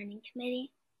Modern Learning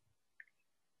Committee?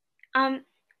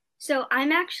 So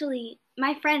I'm actually,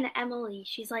 my friend Emily,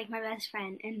 she's like my best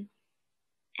friend,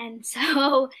 and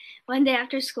so one day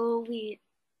after school we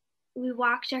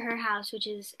walked to her house, which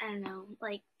is, I don't know,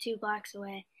 like 2 blocks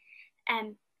away,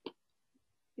 and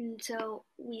so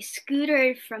we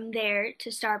scootered from there to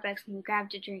Starbucks and we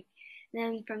grabbed a drink. And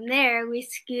then from there we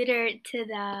scootered to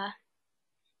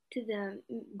the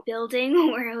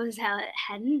building where it was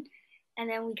heading, and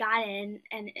then we got in,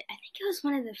 and I think it was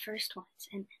one of the first ones,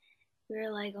 and we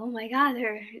were like, oh my god,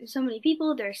 there are so many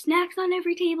people, there are snacks on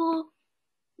every table,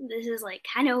 this is like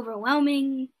kind of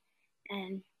overwhelming,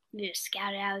 and we just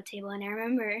scouted out of the table. And I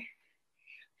remember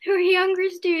there were younger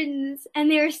students and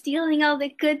they were stealing all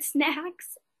the good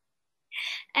snacks,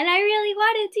 and I really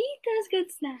wanted to eat those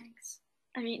good snacks.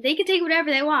 They could take whatever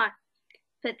they want,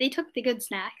 but they took the good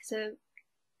snack, so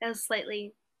that was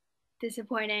slightly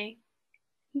disappointing.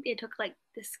 I think they took like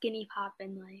the Skinny Pop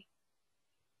and like,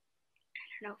 I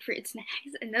don't know, fruit snacks,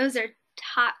 and those are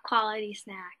top quality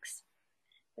snacks.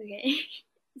 Okay,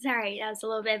 sorry, that was a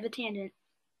little bit of a tangent.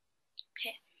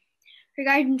 Okay,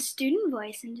 regarding student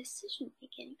voice and decision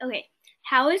making. Okay,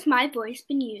 how has my voice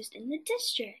been used in the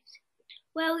district?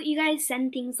 Well, you guys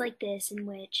send things like this in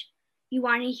which you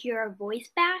want to hear our voice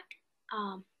back.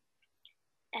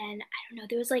 And I don't know,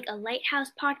 there was like a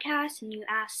Lighthouse podcast, and you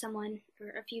asked someone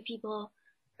or a few people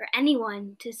or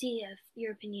anyone to see if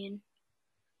your opinion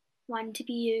wanted to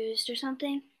be used or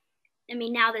something.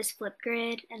 Now this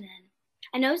Flipgrid, and then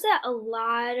I noticed that a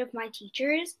lot of my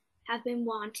teachers have been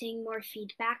wanting more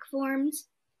feedback forms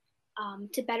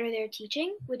to better their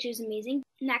teaching, which is amazing.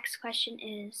 Next question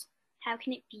is, how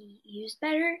can it be used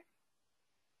better?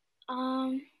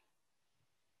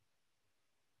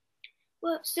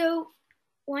 Well, so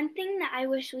one thing that I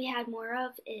wish we had more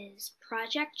of is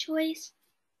project choice.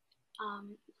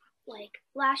 Like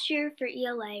last year for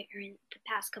ELA, or in the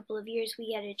past couple of years,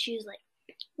 we had to choose like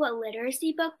what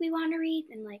literacy book we want to read.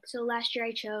 And like, so last year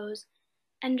I chose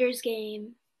Ender's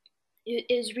Game. It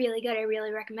is really good. I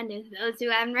really recommend it to those who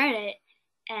haven't read it.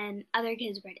 And other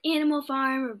kids read Animal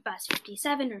Farm or Bus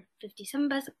 57 or 57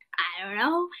 Bus. I don't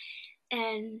know.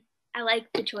 And I like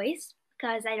the choice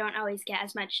because I don't always get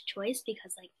as much choice,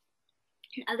 because like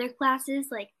in other classes,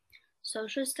 like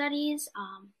social studies,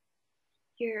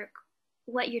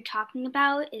 what you're talking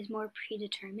about is more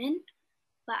predetermined,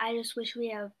 but I just wish we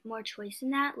have more choice in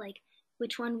that, like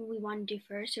which one we want to do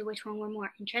first or which one we're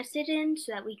more interested in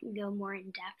so that we can go more in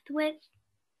depth with.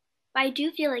 But I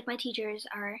do feel like my teachers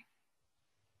are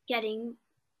getting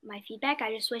my feedback.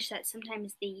 I just wish that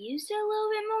sometimes they used it a little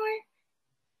bit more.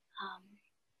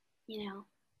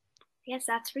 I guess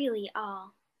that's really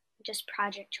all, just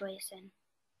project choice and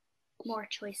more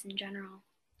choice in general.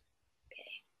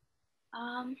 Okay.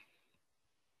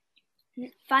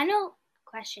 Final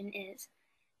question is,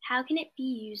 how can it be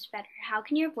used better? How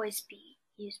can your voice be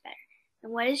used better?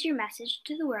 And what is your message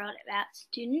to the world about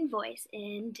student voice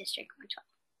in District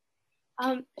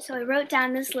 112? So I wrote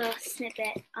down this little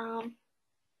snippet.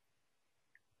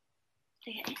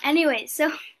 Okay. Anyway,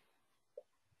 so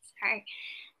sorry.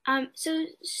 So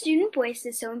student voice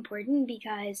is so important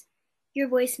because your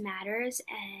voice matters,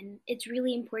 and it's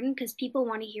really important because people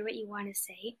want to hear what you want to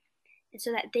say, and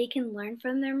so that they can learn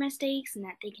from their mistakes and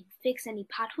that they can fix any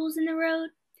potholes in the road.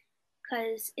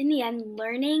 Because in the end,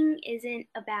 learning isn't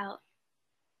about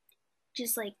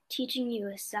just like teaching you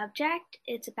a subject.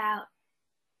 It's about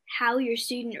how your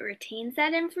student retains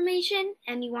that information,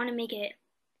 and you want to make it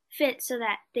fit so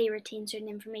that they retain certain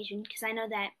information. Because I know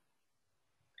that,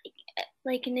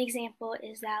 like an example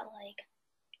is that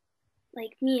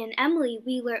like me and Emily,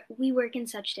 we work in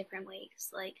such different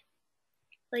ways. Like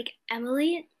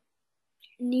Emily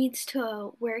needs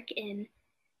to work in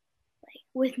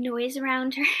with noise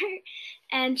around her,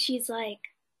 and she's like,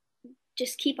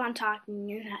 just keep on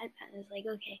talking. And I was like,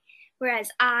 okay. Whereas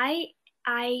I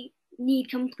need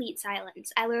complete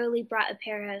silence. I literally brought a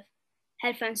pair of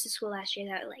headphones to school last year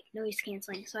that were like noise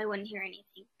canceling, so I wouldn't hear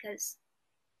anything because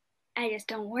I just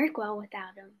don't work well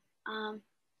without them.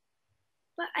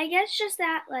 But I guess just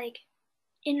that, like,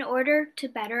 in order to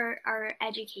better our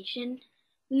education,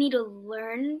 we need to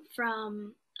learn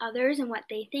from others and what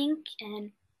they think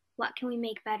and what can we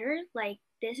make better. Like,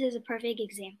 this is a perfect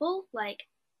example. Like,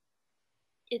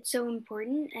 it's so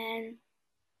important. And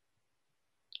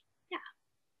yeah,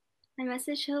 my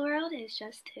message to the world is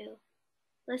just to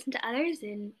listen to others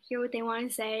and hear what they want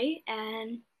to say.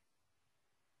 And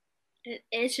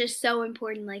it's just so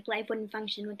important. Like, life wouldn't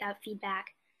function without feedback.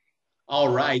 All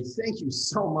right. Thank you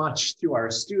so much to our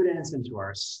students and to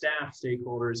our staff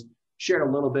stakeholders. Shared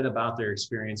a little bit about their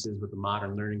experiences with the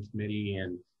Modern Learning Committee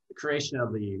and the creation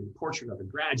of the Portrait of a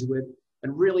Graduate,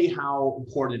 and really how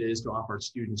important it is to offer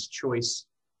students choice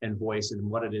and voice in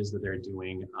what it is that they're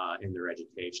doing in their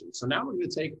education. So now we're going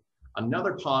to take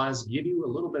another pause, give you a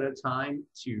little bit of time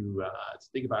to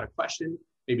think about a question,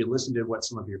 maybe listen to what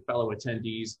some of your fellow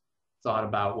attendees thought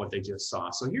about what they just saw.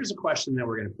 So here's a question that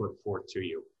we're going to put forth to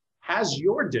you. Has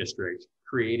your district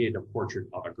created a portrait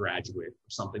of a graduate or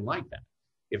something like that?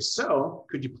 If so,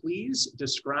 could you please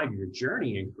describe your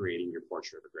journey in creating your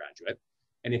portrait of a graduate?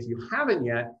 And if you haven't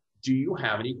yet, do you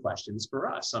have any questions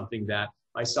for us? Something that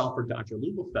myself or Dr.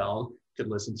 Lubelfeld could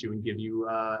listen to and give you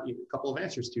a couple of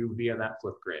answers to via that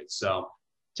Flipgrid. So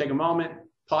take a moment,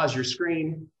 pause your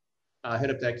screen, hit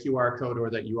up that QR code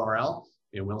or that URL,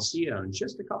 and we'll see you in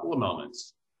just a couple of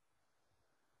moments.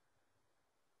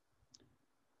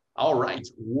 All right,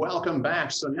 welcome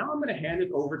back. So now I'm going to hand it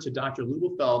over to Dr.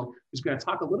 Lubelfeld, who's going to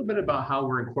talk a little bit about how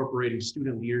we're incorporating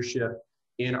student leadership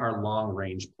in our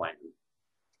long-range plan.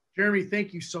 Jeremy,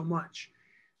 thank you so much.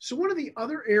 So one of the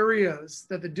other areas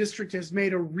that the district has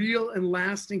made a real and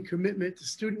lasting commitment to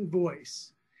student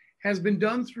voice has been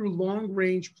done through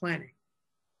long-range planning.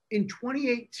 In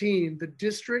 2018, the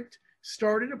district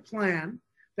started a plan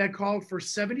that called for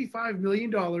 $75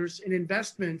 million in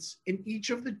investments in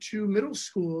each of the 2 middle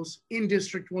schools in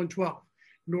District 112.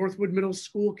 Northwood Middle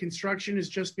School construction is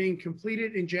just being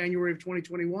completed in January of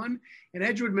 2021, and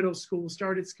Edgewood Middle School will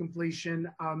start its completion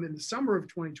in the summer of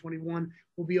 2021,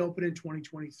 will be open in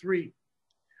 2023.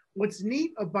 What's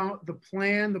neat about the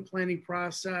plan, the planning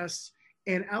process,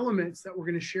 and elements that we're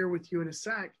going to share with you in a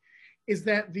sec is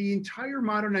that the entire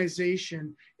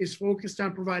modernization is focused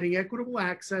on providing equitable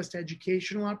access to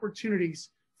educational opportunities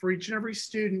for each and every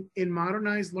student in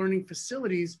modernized learning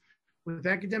facilities with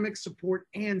academic support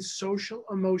and social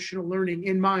emotional learning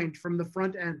in mind from the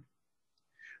front end.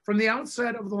 From the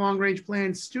outset of the long-range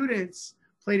plan, students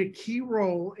played a key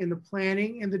role in the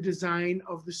planning and the design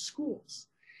of the schools.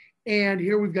 And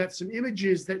here we've got some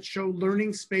images that show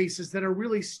learning spaces that are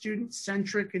really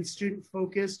student-centric and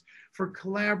student-focused for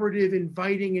collaborative,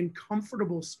 inviting, and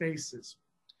comfortable spaces.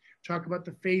 Talk about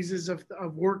the phases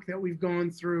of work that we've gone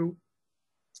through.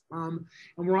 And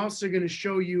we're also going to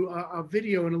show you a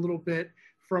video in a little bit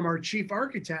from our chief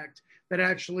architect that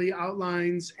actually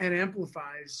outlines and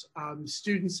amplifies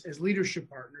students as leadership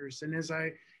partners. And as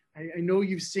I know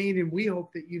you've seen, and we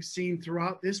hope that you've seen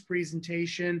throughout this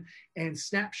presentation and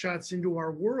snapshots into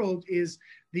our world, is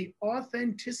the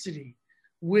authenticity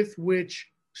with which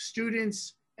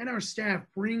students and our staff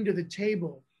bring to the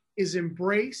table is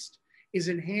embraced, is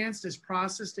enhanced, is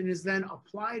processed, and is then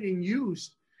applied and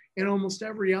used in almost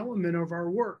every element of our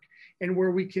work. And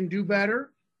where we can do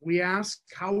better, we ask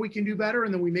how we can do better,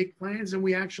 and then we make plans and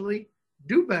we actually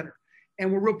do better.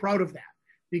 And we're real proud of that,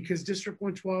 because District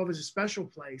 112 is a special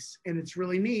place, and it's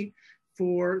really neat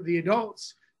for the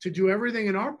adults to do everything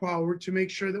in our power to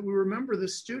make sure that we remember the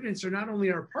students are not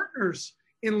only our partners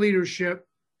in leadership,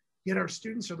 yet our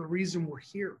students are the reason we're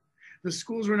here. The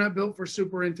schools were not built for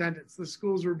superintendents. The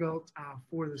schools were built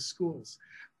for the schools.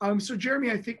 So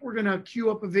Jeremy, I think we're gonna cue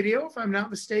up a video, if I'm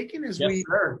not mistaken, as we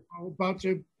are about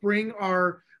to bring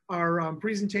our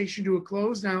presentation to a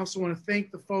close. And I also want to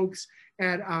thank the folks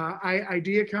at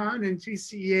IdeaCon and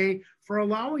TCEA for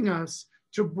allowing us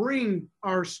to bring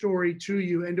our story to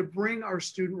you and to bring our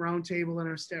student roundtable and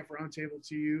our staff roundtable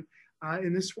to you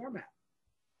in this format.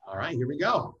 All right, here we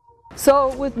go.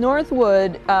 So with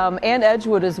Northwood and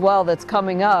Edgewood as well that's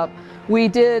coming up, we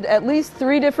did at least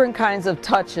 3 different kinds of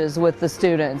touches with the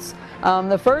students.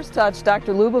 The first touch,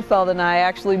 Dr. Lubefeld and I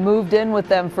actually moved in with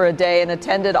them for a day and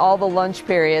attended all the lunch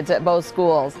periods at both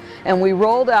schools. And we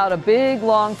rolled out a big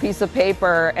long piece of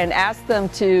paper and asked them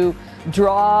to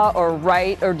draw or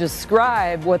write or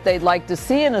describe what they'd like to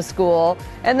see in a school,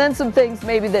 and then some things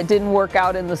maybe that didn't work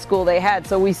out in the school they had.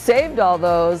 So we saved all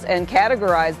those and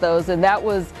categorized those, and that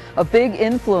was a big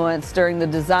influence during the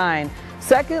design.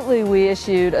 Secondly, we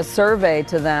issued a survey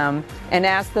to them and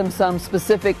asked them some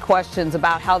specific questions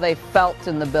about how they felt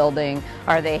in the building.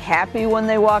 Are they happy when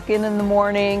they walk in the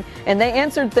morning? And they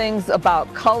answered things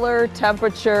about color,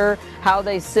 temperature, how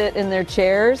they sit in their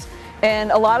chairs.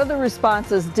 And a lot of the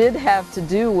responses did have to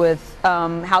do with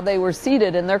how they were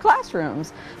seated in their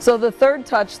classrooms. So the third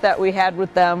touch that we had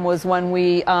with them was when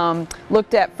we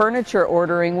looked at furniture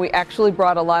ordering. We actually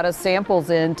brought a lot of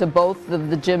samples in to both of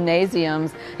the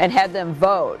gymnasiums and had them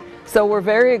vote. So we're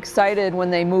very excited when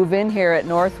they move in here at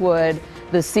Northwood.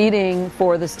 The seating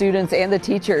for the students and the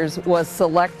teachers was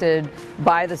selected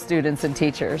by the students and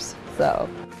teachers. So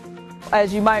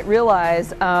as you might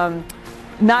realize,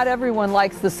 not everyone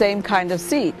likes the same kind of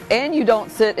seat, and you don't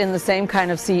sit in the same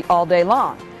kind of seat all day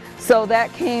long. So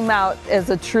that came out as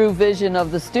a true vision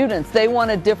of the students. They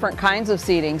wanted different kinds of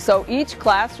seating. So each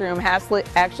classroom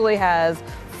actually has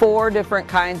 4 different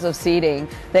kinds of seating.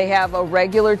 They have a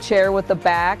regular chair with a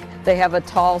back, they have a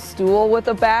tall stool with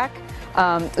a back,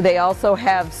 they also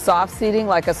have soft seating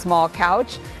like a small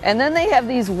couch, and then they have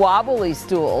these wobbly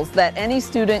stools that any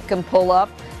student can pull up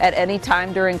at any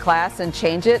time during class and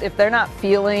change it. If they're not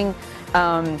feeling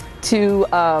too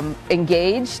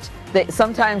engaged,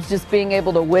 sometimes just being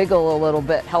able to wiggle a little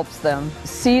bit helps them.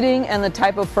 Seating and the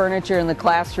type of furniture in the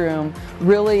classroom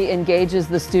really engages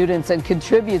the students and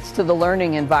contributes to the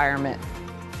learning environment.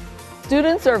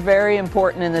 Students are very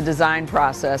important in the design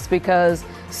process because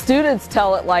students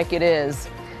tell it like it is.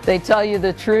 They tell you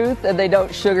the truth and they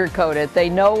don't sugarcoat it. They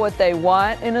know what they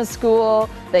want in a school,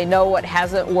 they know what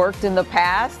hasn't worked in the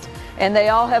past, and they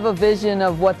all have a vision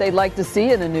of what they'd like to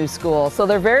see in a new school. So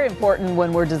they're very important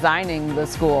when we're designing the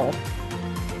school.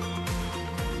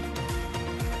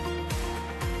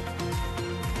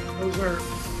 Those are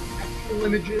actual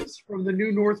images from the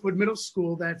new Northwood Middle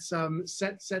School that's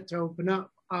set to open up.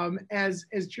 As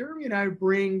Jeremy and I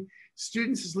bring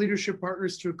students as leadership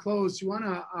partners to a close, we want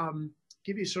to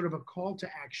give you sort of a call to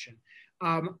action.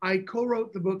 I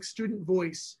co-wrote the book Student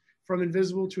Voice, From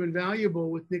Invisible to Invaluable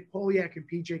with Nick Poliak and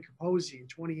PJ Capozzi in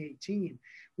 2018.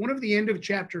 One of the end of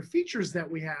chapter features that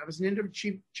we have is an end of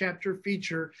chapter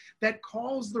feature that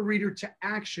calls the reader to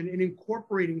action in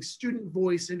incorporating student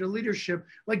voice into leadership,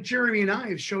 like Jeremy and I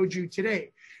have showed you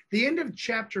today. The end of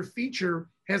chapter feature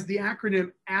has the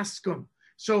acronym ASKEM.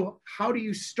 So how do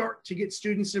you start to get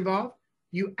students involved?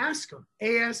 You ask them,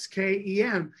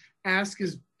 A-S-K-E-M. Ask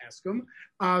is ask them.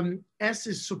 S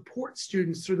is support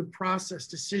students through the process,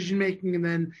 decision-making, and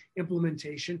then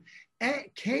implementation.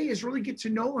 K is really get to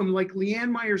know them, like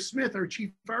Leanne Meyer-Smith, our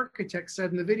chief architect,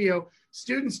 said in the video.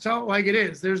 Students tell it like it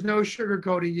is. There's no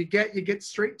sugarcoating. You get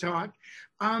straight talk.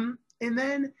 And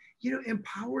then,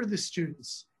 empower the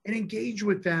students and engage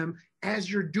with them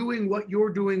as you're doing what you're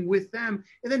doing with them,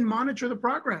 and then monitor the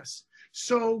progress.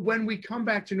 So when we come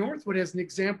back to Northwood as an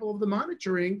example of the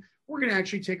monitoring, we're going to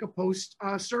actually take a post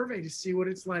survey to see what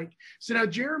it's like. So now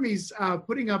Jeremy's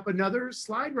putting up another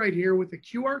slide right here with a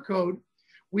QR code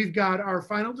We've got our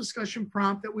final discussion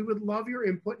prompt that we would love your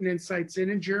input and insights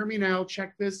in. And Jeremy and I will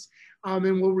check this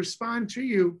and we'll respond to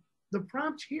you. The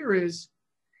prompt here is,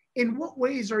 in what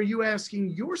ways are you asking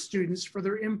your students for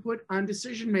their input on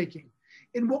decision making?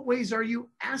 In what ways are you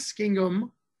asking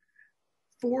them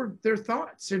for their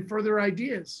thoughts and for their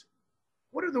ideas?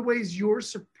 What are the ways you're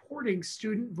supporting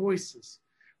student voices?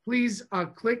 Please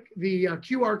click the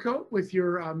QR code with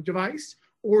your device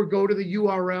or go to the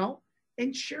URL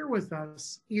and share with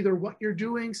us either what you're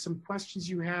doing, some questions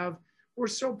you have. We're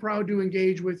so proud to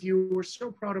engage with you. We're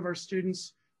so proud of our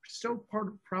students. We're so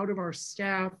proud of our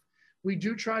staff. We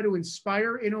do try to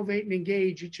inspire, innovate, and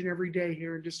engage each and every day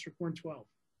here in District 112.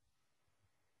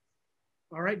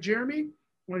 All right, Jeremy,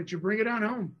 why don't you bring it on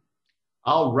home?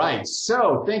 All right,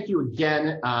 so thank you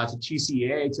again to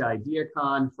GCA, to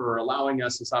IdeaCon for allowing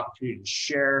us this opportunity to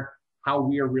share how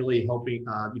we are really helping,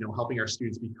 helping our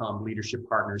students become leadership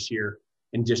partners here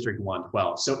in District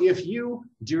 112. So if you,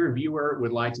 dear viewer,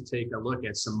 would like to take a look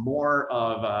at some more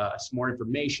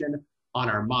information on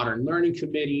our Modern Learning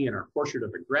Committee and our Portrait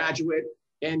of a Graduate,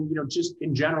 and just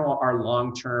in general our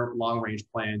long-term, long-range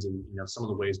plans, and some of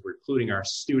the ways we're including our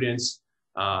students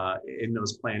in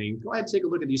those planning, go ahead and take a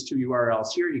look at these two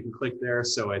URLs here. You can click there.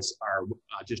 So it's our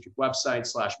district website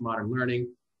 /modern learning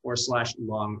or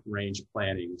 /long range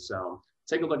planning. So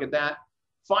take a look at that.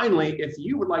 Finally, if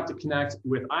you would like to connect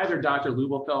with either Dr.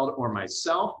 Lubelfeld or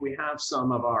myself, we have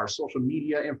some of our social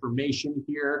media information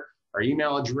here, our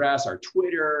email address, our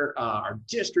Twitter, our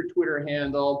district Twitter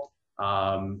handle,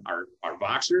 our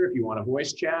Voxer, if you want a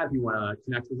voice chat, if you want to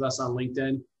connect with us on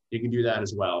LinkedIn, you can do that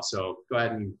as well. So go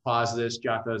ahead and pause this,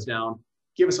 jot those down,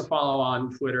 give us a follow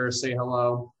on Twitter, say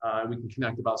hello. We can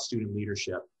connect about student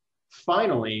leadership.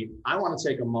 Finally, I want to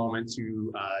take a moment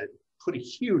to put a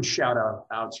huge shout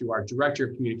out to our Director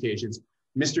of Communications,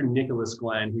 Mr. Nicholas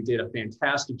Glenn, who did a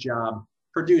fantastic job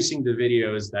producing the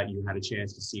videos that you had a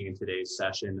chance to see in today's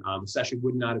session. The session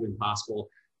would not have been possible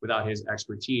without his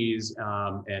expertise,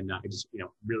 and I just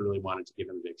really wanted to give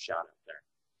him a big shout out there.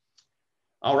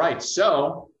 All right,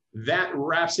 so that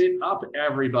wraps it up,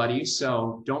 everybody.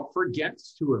 So don't forget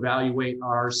to evaluate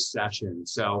our session.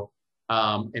 So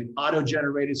an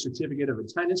auto-generated certificate of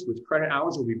attendance with credit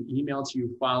hours will be emailed to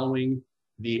you following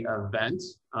the event.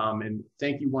 And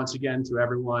thank you once again to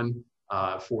everyone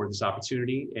for this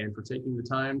opportunity and for taking the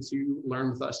time to learn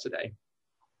with us today.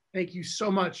 Thank you so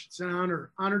much. It's an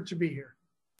honor, honored to be here.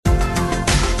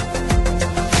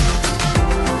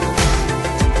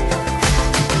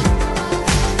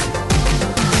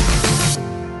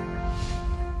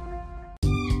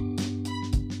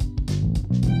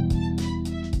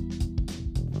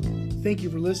 Thank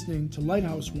you for listening to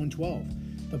Lighthouse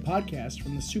 112, the podcast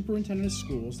from the Superintendent of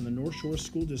Schools in the North Shore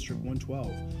School District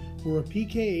 112. We're a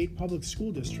PK-8 public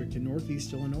school district in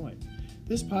Northeast Illinois.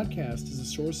 This podcast is a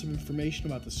source of information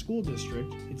about the school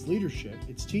district, its leadership,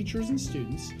 its teachers and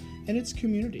students, and its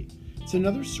community. It's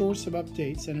another source of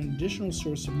updates and an additional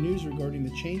source of news regarding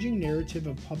the changing narrative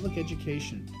of public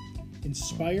education.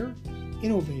 Inspire,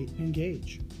 innovate, and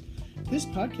engage. This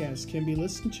podcast can be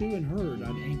listened to and heard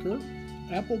on Anchor,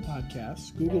 Apple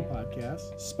Podcasts, Google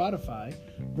Podcasts, Spotify,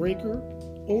 Breaker,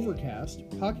 Overcast,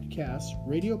 Pocket Casts,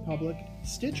 Radio Public,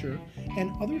 Stitcher,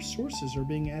 and other sources are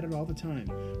being added all the time.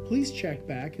 Please check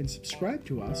back and subscribe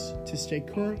to us to stay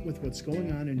current with what's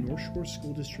going on in North Shore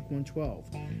School District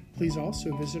 112. Please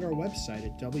also visit our website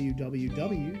at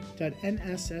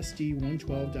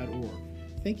www.nssd112.org.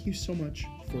 Thank you so much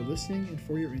for listening and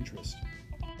for your interest.